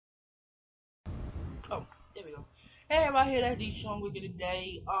Hey, everybody here, that's D Sean with you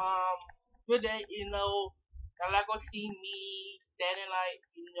today. Today, y'all not gonna see me standing like,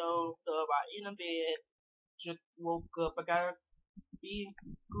 about in the bed. Just woke up. I gotta be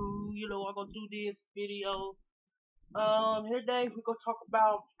cool, I'm gonna do this video. Here today, we're gonna talk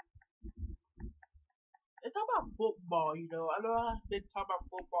about football, I know I've been talking about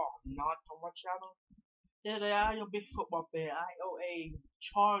football not on my channel. Today, I am a big football fan. I am a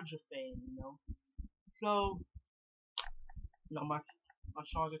Charger fan. So, my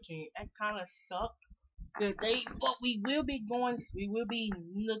Charger team, it kind of sucks. But we will be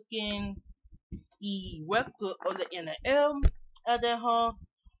looking the record of the NL, and then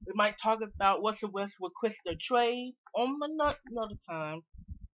we might talk about what's the West with Christian trade on another time.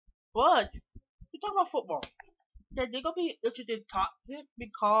 But we talk about football. They're gonna be interesting topic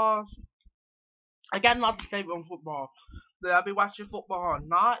because I got nothing to say on football. That I'll be watching football or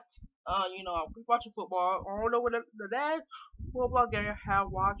not. I'll be watching football. I don't know what the last football game I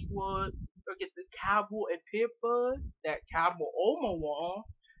have watched was against the Cowboy and Pittsburgh. That Cowboy almost won,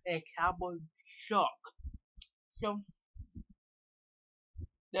 and Cowboy shocked. So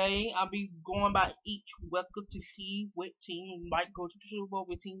they I'll be going by each record to see what team might go to the Super Bowl,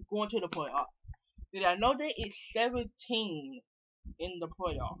 what team going to the playoff. Did I know that it's 17 in the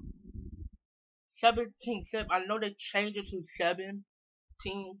playoff? 17. I know they changed it to 7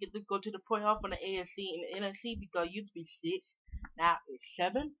 get to go to the playoff on the AFC and the NFC because it used to be 6, now it's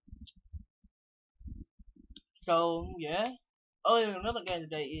 7. So yeah. Oh, and another game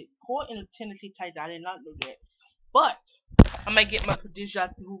today is Portland and Tennessee Titans. I did not know that, but I might get my prediction as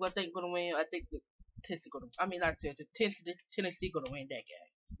to who I think gonna win. I think the Tennessee gonna. I mean not Tennessee gonna win that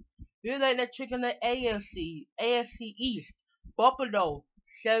game. Here's like that trick in the AFC East. Buffalo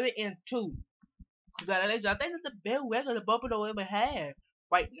 7-2. Congratulations. I think that's the best record the Buffalo ever had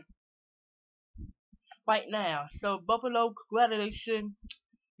right right now. So Buffalo, congratulations.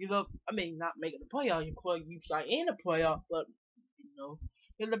 I mean, not making the playoff. You start in the playoff, but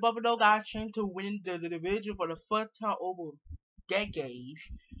if the Buffalo got a chance to win the division for the first time over decades.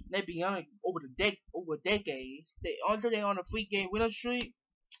 They be on over decades. They on a 3-game winning streak.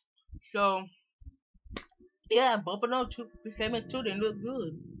 So yeah, Buffalo 7-2. They look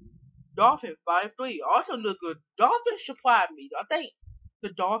good. Dolphins 5-3 also look good. Dolphins surprised me. I think the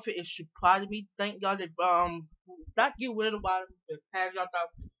Dolphins is surprising me. Thank God they not get rid of Patrick. I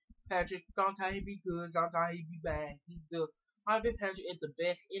thought Patrick sometimes he be good, sometimes he be bad. I think Patrick is the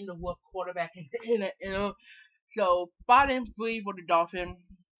best in the world quarterback in the NFL. So 5-3 for the Dolphins.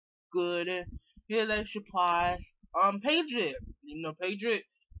 Good. Here's a surprise. Patriot. Patriot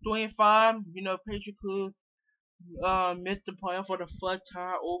 25. Patriot could miss the playoff for the first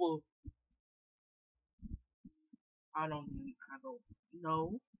time over. I don't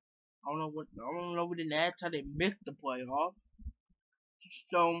know. I don't know what the last time they missed the playoff.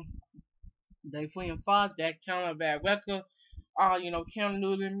 So they 3-5. That kind of bad record. Cam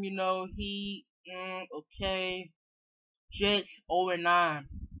Newton. He okay. Jets 0-9.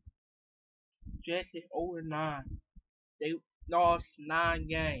 Jets is 0-9. They lost 9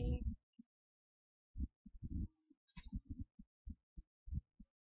 games.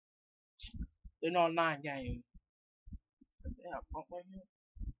 They lost 9 games. Yeah, pump right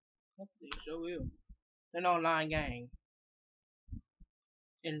here. They sure will. They lost 9 games.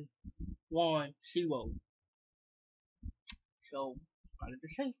 And 1-0. So, what did they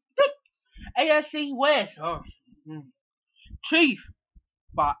say? AFC West. Chief.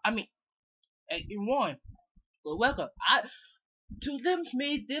 But, 8-1. Good record. To them,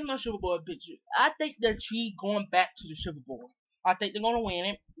 made them a Super Bowl picture. I think the Chiefs going back to the Super Bowl. I think they're gonna win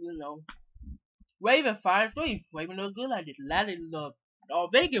it. Raven 5-3. Raven look good like this. Laddie look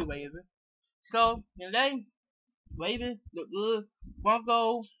Vegas Raven. So they Raven look good.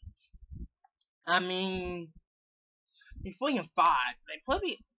 Broncos. They 3-5. They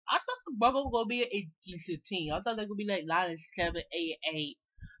probably. I thought the Broncos were gonna be a decent team. I thought they could be like 9-7, 8-8.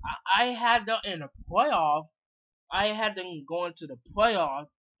 I had them in the playoff. I had them going to the playoff,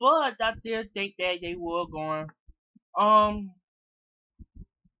 but I did think that they were going.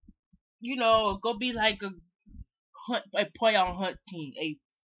 Go be like a playoff hunt team,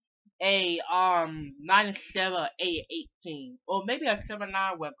 a 9-7, 8-18, or maybe a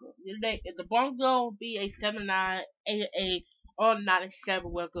 7-9 record. If the Broncos be a 7-9, 8-8, or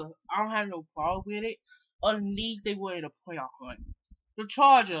 9-7 record, I don't have no problem with it. Unless they were in a playoff hunt. The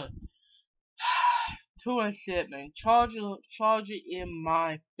Chargers. 2-7. Charger is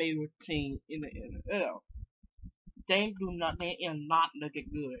my favorite team in the NFL. They do nothing and not looking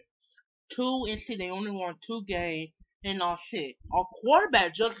good. 2-6. They only won 2 games and not shit. Our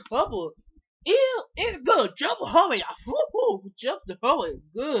quarterback Justin Herbert It's good. Justin Herbert, y'all. Justin Herbert is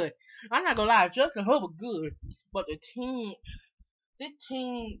good. I'm not gonna lie, Justin Herbert good, but this team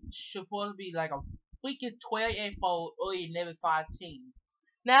supposed to be like a freaking 12-4 or 11-5 team.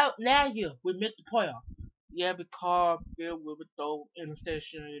 Now we missed the playoff. Yeah, because Phil Rivers throw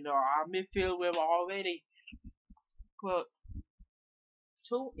interception. Our midfield we already put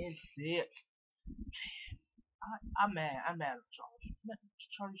 2-6. I'm mad. I'm mad at Chargers.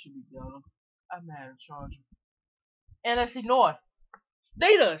 Chargers should be better. I'm mad at Chargers. NFC North.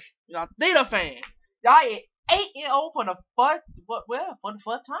 Steelers. Steelers fans. Y'all 8-0 for the first for the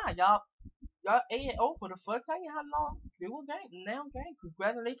first time. Y'all 8-0 for the first time. How long? Single game. Now game.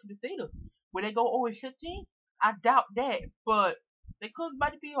 Congratulations to the Steelers. Will they go 0-16? I doubt that, but they could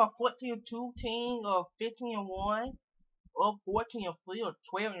might be a 14-2 team or 15-1 or 14-3 or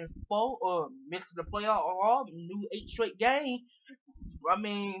 12-4 or miss the playoff or all new 8 straight games. I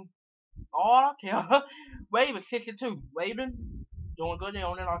mean, all I care. Ravens 62. Ravens doing good. They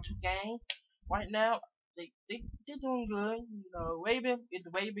only on 2 games right now. They're doing good. Ravens is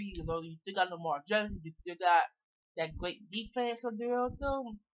the Ravens. You still got Lamar Jackson. You still got that great defense on there.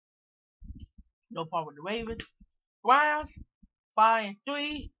 So no problem with the Ravens. Browns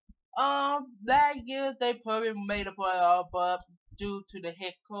 5-3. That year they probably made a playoff, but due to the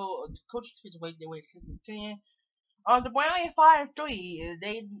head coach situation, they went 6-10. The Browns 5-3.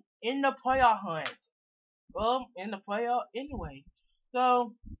 They in the playoff hunt. In the playoff anyway.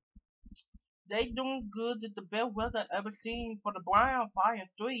 So they doing good. It's the best weather I've ever seen for the Browns.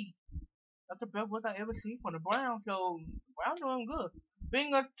 5-3. That's the best weather I've ever seen for the Browns. So Browns doing good.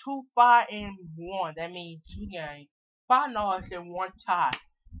 Bengals 2-5-1. That means 2 games. 5 losses and 1 tie.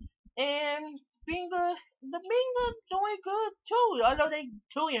 And the Bengals doing good too. Although they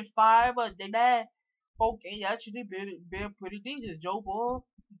 2-5, but they last 4 games actually been pretty decent. Joe Burrow,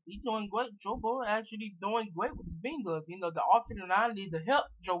 he's doing great. Joe Burrow actually doing great with the Bengals. The offensive line needs to help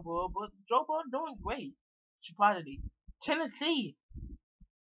Joe Burrow, but Joe Burrow doing great. Surprisingly, Tennessee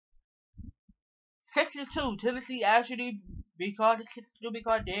 62. Tennessee actually because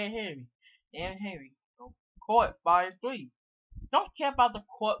Dan Henry caught by 3. Don't care about the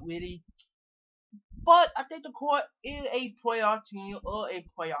court really, but I think the court is a playoff team or a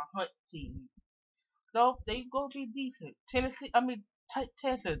playoff hunt team. So they gonna be decent. Texas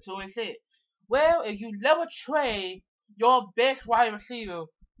 2-6. Well, if you never trade your best wide receiver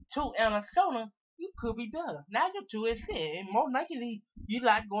to Arizona, you could be better. Now you're 2-6, and more likely you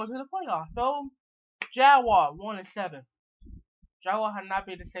like going to the playoffs. So Jaguar 1-7. Jaguar have not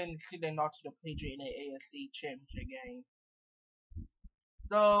been the same since they lost to the Patriots in the AFC Championship game.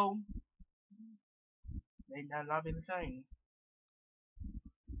 So they have not been the same.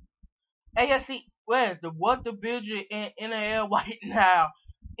 AFC West, the what division in NL right now?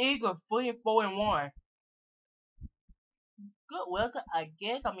 Eagles 3-4-1. Good record, I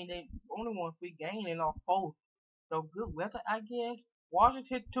guess. I mean, they only won 3 games in all 4, so good record, I guess.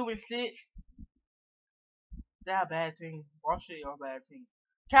 Washington 2-6. They're a bad team. Washington are a bad team.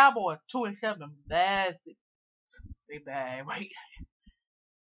 Cowboys 2-7. Bad. They bad, right?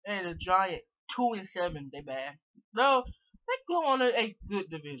 And the Giants 2-7. They bad. No, they go on a good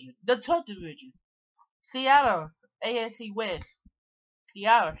division. The tough division. Seattle AFC West.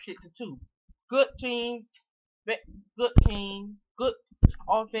 Seattle 6-2. Good team. Good team. Good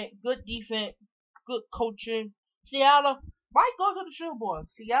offense. Good defense. Good coaching. Seattle might go to the Super Bowl.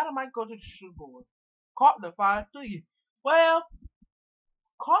 Seattle might go to the Super Bowl. Cutler 5-3. Well,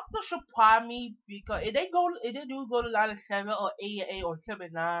 Cutler surprised me because if they do go to line 7 or 8-8 or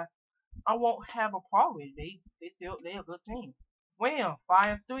 7-9, I won't have a problem with it. They a good team. Well,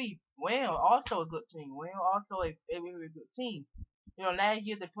 5-3. Well, also a good team. Well, also a very good team. Last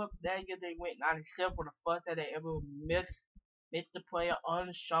year they went 97 for the first time they ever missed the player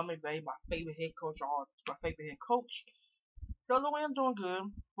on Sean McVay, my favorite head coach. So the Rams doing good.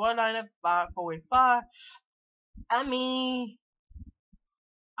 49 5-4-5. I mean,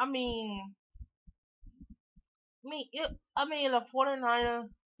 the 49ers,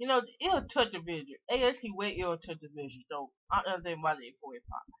 it'll a touch division. AFC West, it'll a touch division. So I understand why they're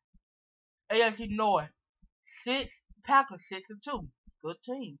 4-5. AFC North, Packers 6-2. Good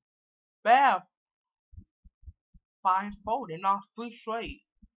team. Bears 5-4. They're not 3 straight.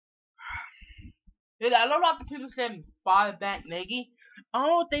 I know a lot of people saying fire back Nagy. I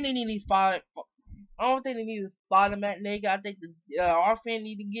don't think they need to fire. I don't think they need to fire Matt Nagy. I think the offense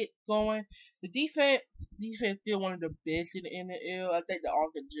need to get going. The defense still one of the best in the NFL. I think the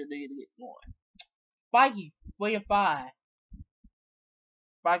offense just need to get going. Vikings 3-5.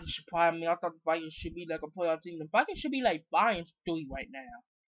 Vikings surprised me. I thought the Vikings should be like a playoff team. The Vikings should be like 5-3 right now.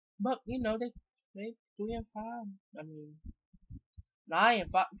 But you know they 3-5. I mean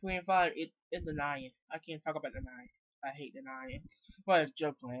 3-5. It's a 9. I can't talk about the 9. I hate the 9. But it's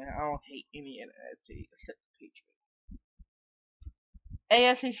joke plan. I don't hate any of that team except the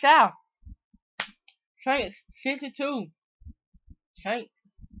Patriots. AFC South. Saints 62. Saints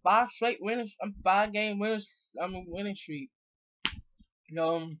 5 straight winners. 5-game winners. Winning streak.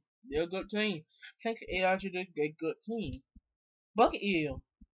 They're a good team. Saints are actually a good team. Buccaneers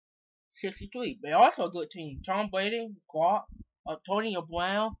 63. They're also a good team. Tom Brady, Clark, Antonio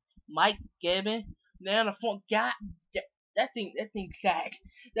Brown, Mike Gibbon. Now the front guy, that team sacked.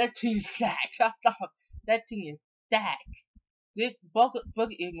 That team sacked. I thought that team is stacked. This Bucket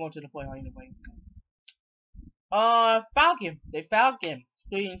is going to the playoff anyway. Falcon. They Falcon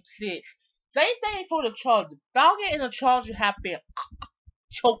 3-6. Same thing for the Chargers. Falcon and the Chargers have been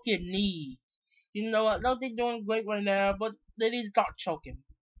choking knees. You know what? No, they're doing great right now, but they need to start choking.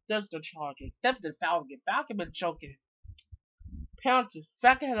 That's the Chargers. That's the Falcon. Falcon been choking. Panthers.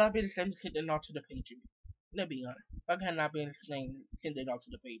 Falcon has not been the same since they lost to the Patriots. Let's be honest. Falcon has not been the same since they lost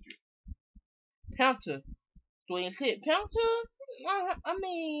to the Patriots. Panthers. 3-6. Panthers?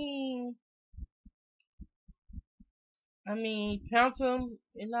 I mean, Panthers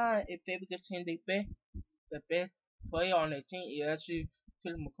is not a favorite team. The best player on their team is actually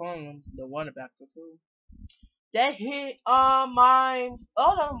Philip McCollum, the running back. That hit my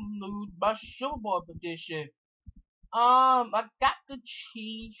other news, my Super Bowl prediction. I got the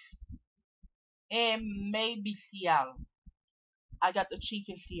Chiefs and maybe Seattle. I got the Chiefs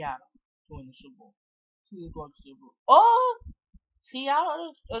in Seattle to win the Super Bowl. Oh,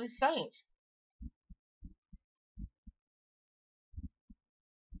 Seattle or the Saints.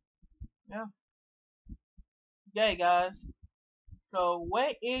 Yeah. Okay, guys. So,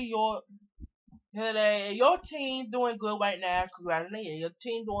 what is your team doing good right now? Congratulations. Your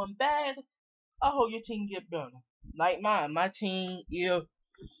team doing bad? I hope your team get better. Like mine. My team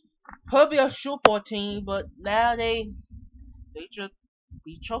could be a Super Bowl team, but now they just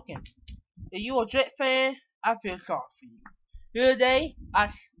be choking. If you a Jet fan, I feel sorry for you. Good day,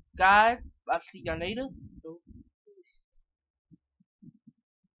 guys, I see y'all later.